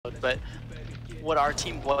but what our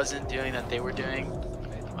team wasn't doing that they were doing,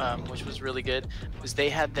 which was really good, was they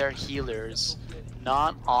had their healers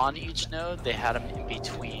not on each node, they had them in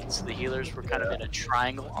between. So the healers were kind of in a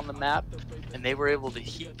triangle on the map, and they were able to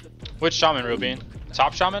heal. Which shaman, Rubin?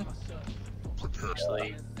 Top shaman?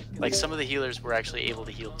 Actually, like some of the healers were actually able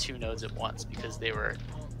to heal 2 nodes at once because they were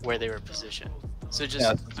where they were positioned. So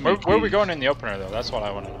just Where are we going in the opener though? That's what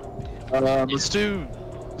I want to know. Let's do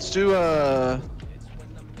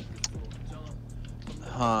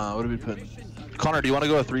what are we putting? Connor, do you want to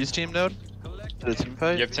go a 3s team node? To the team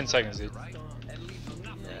fight? You have 10 seconds, dude.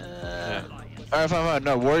 Alright, fine.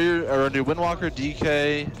 No, Warrior, or do Windwalker,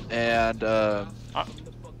 DK, and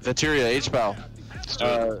Veteria, H-Bow.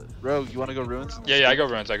 Rogue, you want to go Ruins? Yeah, I go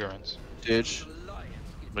Ruins, TH.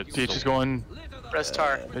 But TH is going... Rest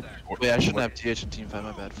tar. Wait, I shouldn't have TH in team fight,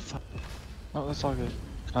 my bad. Fuck. Oh, that's all good.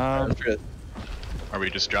 That's good. Are we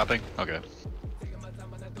just dropping? Okay.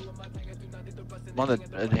 I'm on the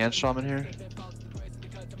enhanced shaman here.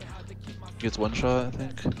 Gets 1 shot, I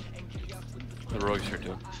think. The rogue's here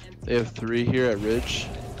too. They have 3 here at Ridge.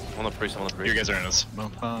 I'm on the priest, You guys are in this.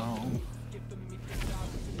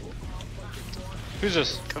 Who's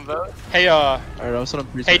this? Convoke. Hey, Alright, I was on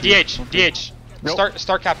priest. hey, DH. Nope.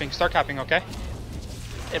 Start capping, okay?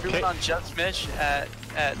 Everyone on Just Mish at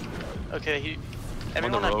okay, I'm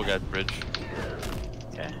on everyone the rogue at bridge.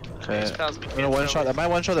 Okay. Okay. Ace Pal's I'm gonna 1 shot. That might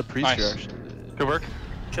 1 shot the priest Nice. here, actually. Good work.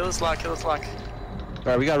 Kill this lock.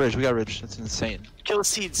 Alright, we got Ridge. That's insane. Kill a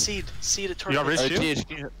seed at tornament. You got Ridge Alright, too? TH,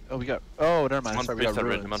 can you... Oh, we got... Oh, never mind. I'm on Sorry, we got priest at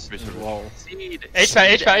Ridge. Ruins. I'm on priest at Ridge. Wall. Seed.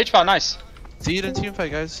 H-Bow, nice. Seed and team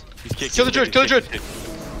fight, guys. Kill the druid. Guys, we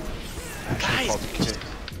Called didn't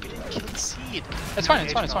kill the seed. It's fine.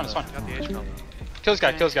 Kill this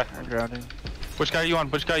guy. I'm grounding. Which guy you on?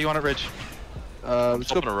 Which guy you on at Ridge?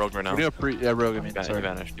 Let's go... Open a rogue right now. We're gonna yeah, Rogue, I mean, He sorry.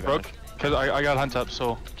 vanished. Rogue? Cause I got hunt up,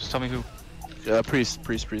 so just tell me who. Priest.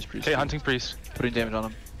 Okay, hunting priest. Putting damage on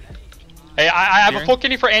him. Hey, I have a full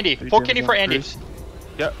kidney for Andy. Full kidney for Andy.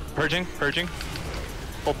 Yep, purging.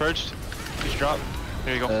 Full purged. Just drop.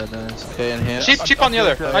 There you go. Nice. Okay, enhance. Cheap on the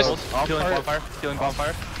other. Nice. Healing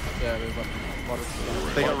bonfire. Yeah, there's water.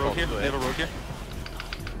 They got rogue here. They have a rogue here.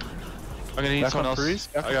 I'm gonna need someone else. Priest?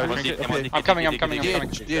 I gotta drink it. Okay. I'm coming.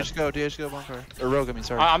 DH go, bonfire. Or Rogue, I mean,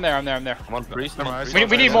 sorry. I'm there. I'm on priest.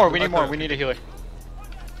 We need more. We need a healer.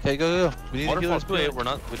 Okay, go. We need to heal Waterfall's this. too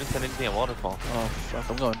late. We didn't send anything at waterfall. Oh, fuck,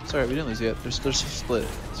 I'm going. Sorry, we didn't lose yet. There's a split.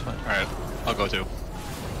 It's fine. Alright, I'll go too.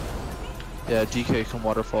 Yeah, DK come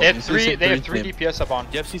waterfall. They have 3 DPS up on.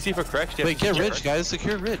 Do you have CC for correct? Wait, get Ridge, guys.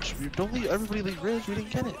 Secure Ridge. Don't leave everybody leave Ridge. We didn't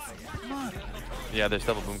get it. Come on. Yeah, they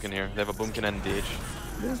still have a boomkin here. They have a boomkin and DH.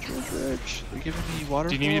 Ridge. They're giving me waterfall.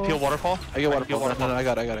 Do you need me to peel waterfall? I get waterfall. No, I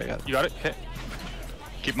got it. You got it? Okay.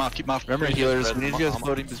 Keep him off. Remember, healers. We need you guys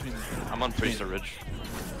floating between. I'm on priest at ridge.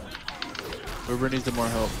 Whoever needs the more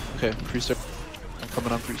help. Okay, priest. I'm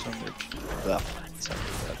coming on priest on Ridge. Ugh. Sorry.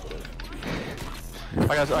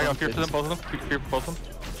 I got fear for them, both of them. Fear for both of them.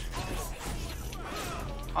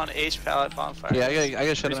 On H pallet bonfire. Yeah, I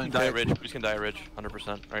got Shadow Priest can die at ridge. Priest can die at ridge. 100%.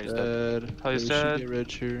 Alright, he's dead. He's We should dead. get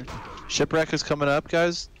Ridge here. Shipwreck is coming up,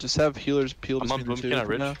 guys. Just have healers peel I'm on between the two boomkin at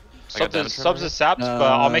for ridge. now. Subs is sapped, but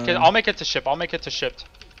I'll make it to ship.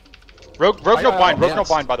 Rogue no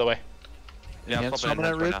blind, by the way. Yeah, I'm Enhanced swapping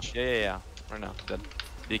shaman at right now. Ridge? Yeah. Right now, dead.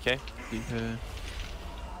 DK. DK.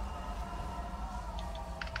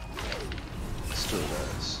 Still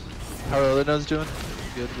guys. How are other nodes doing?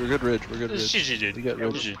 Good. We're good Ridge. It's GG, dude. We got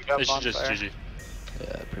Ridge. It's just GG.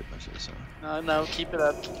 Yeah, pretty much is. No, keep it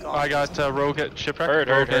up. Keep going. I got Rogue at Shipwreck.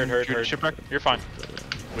 Heard. Shipwreck. You're fine.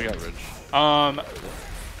 We got ridge.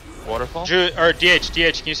 Waterfall? DH,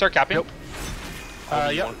 can you start capping? Nope.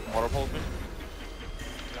 Yeah. Waterfall with me?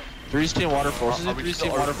 3's team waterfall. Are we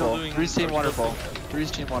still doing- 3's team waterfall.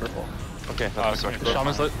 3's team waterfall. Okay, that's my question.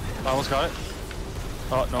 Shaman's lit. I almost got it.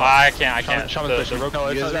 Oh, no. I can't. Shaman's The lit. Rogue. No,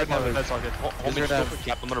 You guys are that's all good. Hold me still for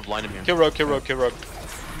cap. I'm gonna blind him here. Kill Rogue.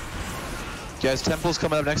 Guys, Temple's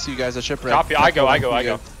coming up next to you guys at Shipwreck. Copy, I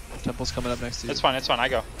go. Temple's coming up next to you. It's fine, I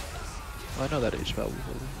go. Oh, I know that H-Val.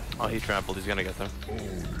 Oh, he trampled. He's gonna get there.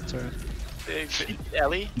 It's alright. Big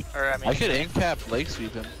Ellie? Or, I could in cap Lake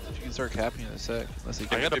Sweep him. If you can start capping in a sec. Unless he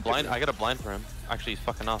I got a blind for him. Actually, he's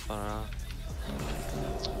fucking off.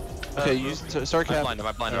 Okay, you start cap. I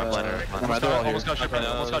blind him. Almost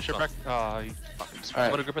got Shipwreck. Alright.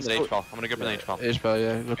 I'm gonna grip in the H-Ball. H-Val,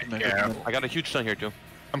 yeah. Whip him in. I got a huge stun here too.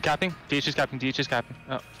 I'm capping. DH is capping.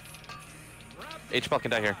 Oh. H-Ball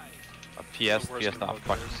can die here. PS off.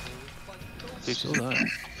 Fuck. Still dying.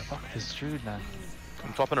 Fuck this druid, man.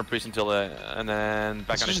 I'm swapping a priest until and then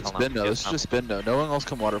back This on is his just spin though. This is just spin though. No one else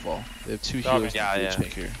can waterfall. They have 2 healers. Yeah.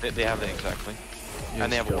 Tank here. They have that exactly.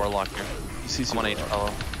 And they have a warlock here. I'm on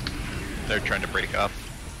HPL. They're trying to break up.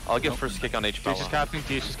 I'll get first kick on HPL. DH is capping,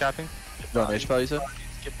 DH is capping. No, on HPL, you said?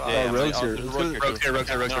 Yeah, Oh, Rogue's here. Rogue's here, Rogue's here, Rogue's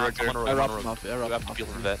here, Rogue's here. I robbed him off. I robbed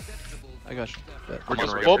him off. I got you.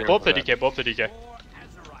 Both the DK, both the DK.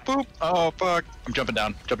 Boop! Oh fuck! I'm jumping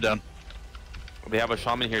down, jumping down. They have a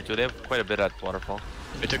shaman here too. They have quite a bit at Waterfall.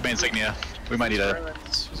 They took my insignia. We might need a...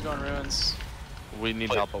 Ruins. Who's going ruins? We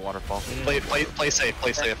need help at Waterfall. Play safe,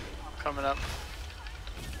 play safe. Coming up.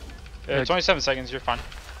 27 seconds, you're fine.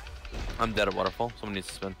 I'm dead at Waterfall. Someone needs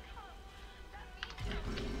to spin.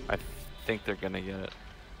 I think they're gonna get it.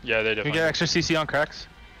 Yeah, they Can we definitely. get extra CC on cracks?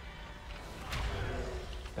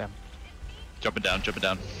 Jumping down, jumping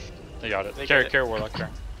down. They got it. They Carry, get it. carry Warlock,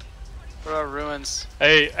 carry. What about ruins?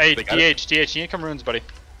 Hey, They got DH, you need to come runes, buddy.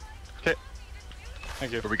 Okay.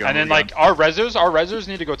 Thank you. Where we going, And then, where we like, our resos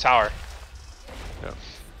need to go tower. Yeah.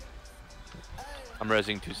 I'm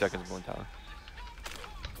resing 2 seconds going tower.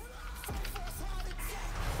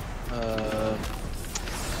 Yeah.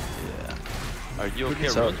 Are you okay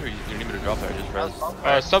at So- ruins or you need me to drop there? Just res.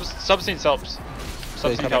 Subscene helps.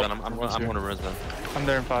 Subscene Okay, Okay, help. then I'm going to res then. I'm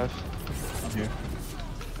there in 5. I'm here.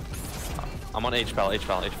 I'm on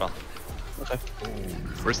HPL. Okay.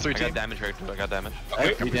 Where's I 13? got damage right too. I got damage.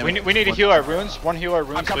 We need to heal our runes. One heal our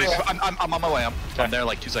runes, I'm coming, please. I'm on my way. I'm there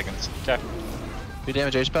like 2 seconds. Okay. We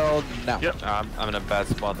damage H-Spell now. Yep. I'm in a bad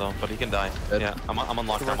spot though, but he can die. Dead. Yeah, I'm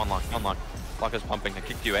unlocked. I'm unlocked. Lock is pumping. I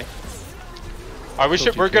kicked you, eh?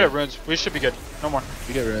 Alright, we're good at runes. We should be good. No more.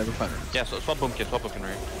 We get rid of it. We're fine. Yeah, so swap boomkin,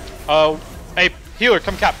 right? Hey, healer,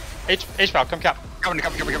 come cap. H-Pal, come cap. Coming.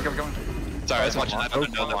 Sorry, I was watching that. I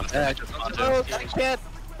don't know that. Oh, I can't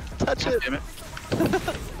touch it. Damn it.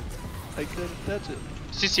 I couldn't touch it.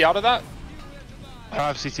 CC out of that? I don't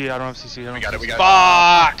have CC, I don't have CC. I don't We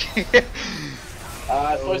got it. Fuck!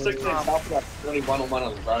 It's supposed to clean up like 21 on one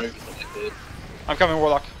on the road. I'm coming,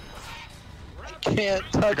 Warlock. Can't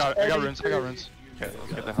touch I got runes, Okay, let's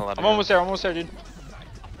get the hell out of I'm here. almost there, dude.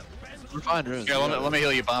 We're fine, runes. Yeah, let me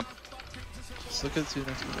heal you, Bump. Let's look at the two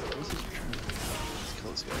next one. What's this? Let's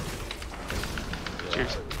kill this guy.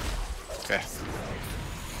 Cheers. Okay.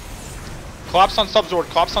 Collapse on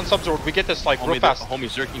Subzord. We get this, like, real fast. Homie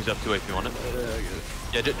Zerking's up too if you want it.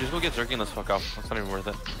 Yeah, just go get Zerking and let's fuck off. That's not even worth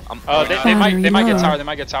it. They might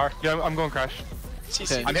get tower. Yeah, I'm going crash.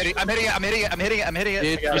 Okay. I'm hitting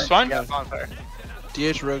it. You spawn?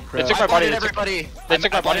 DH Rogue They Crash. took my body. They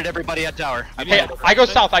took my body. Everybody at tower. Hey, I go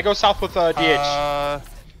south with DH.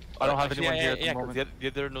 I don't have Actually, anyone here at yeah, the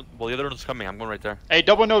moment. the other node's coming. I'm going right there. Hey,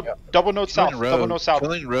 double node south. Double node south.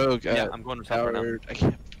 Killing Rogue Yeah, at I'm going to south right now. tower. I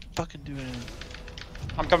can't fucking do anything.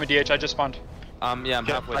 I'm coming DH. I just spawned. Yeah, I'm Yep,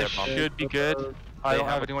 halfway I there, Mom. should be good. I don't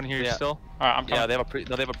have anyone here yeah. still. Alright, I'm Yeah, coming.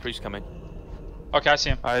 they have a priest coming. Okay, I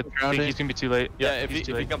see him. I think Grounding. he's gonna be too late. Yeah, if he's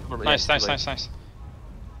too he late. comes from Nice.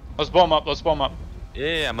 Let's blow him up.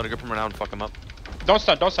 Yeah, I'm gonna grip him right now and fuck him up. Don't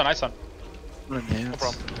stun. I stun. I'm on enhance. No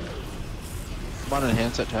problem. I'm on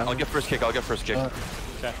enhance at tower. I'll get first kick.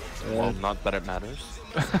 Okay. Well, not that it matters.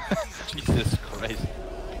 Jesus Christ.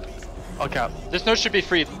 I'll cap. This node should be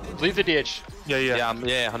free. Leave the DH. Yeah.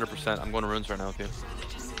 Yeah, 100%. I'm going to runes right now, okay?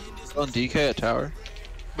 On DK at tower.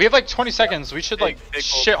 We have like 20 seconds. We should like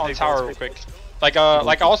shit on tower real quick. Like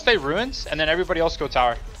I'll stay ruins and then everybody else go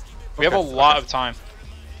tower. We have a lot of time.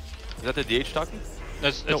 Is that the DH talking?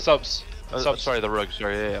 It's Nope. subs. Sorry, the rogue.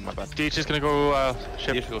 Sorry, yeah, my bad. DH is gonna go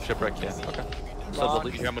ship. DH will go shipwreck, yeah. Okay. So I'll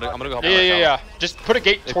leave you here. I'm gonna go help Yeah. Just put a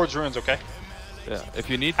gate towards ruins, okay? Yeah, if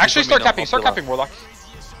you need. Actually, just let start me know. capping. I'll pull Warlock.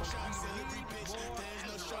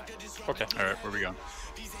 Okay. Alright, where we going? out.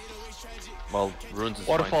 Well, runes is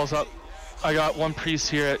Waterfall's up. I got one priest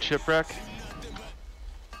here at shipwreck.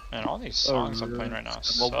 Man, all these songs I'm playing right now fine.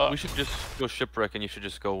 suck. Well, we should just go shipwreck and you should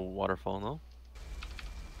just go waterfall, no?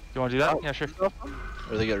 You wanna do that? Yeah, sure.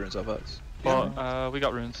 Or they get runes off us. Well, we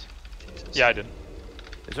got runes. Yeah, I did.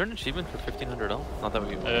 Is there an achievement for 1500 L? Not that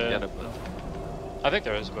we get it, but I think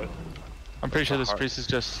there is, but I'm pretty sure this hard. priest is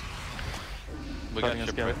just. we got Letting us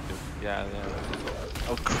shipwreck get too. Yeah.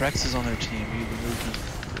 Oh, Krex is on their team. You removed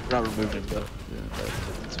him. Not removed him, but yeah.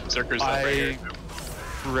 Zerker's over here.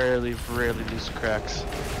 rarely lose to cracks.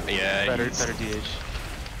 Yeah, Better DH.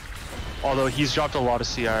 Although he's dropped a lot of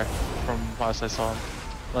CR from last I saw him.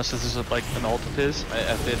 Unless this is like an ult of his.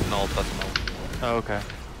 If it's an ult, that's an ult. Oh, okay.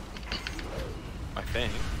 I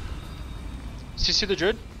think. CC the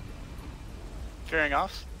Druid. Clearing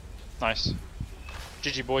off. Nice.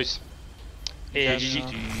 GG boys. Hey, GG.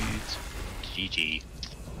 GG.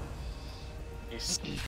 He's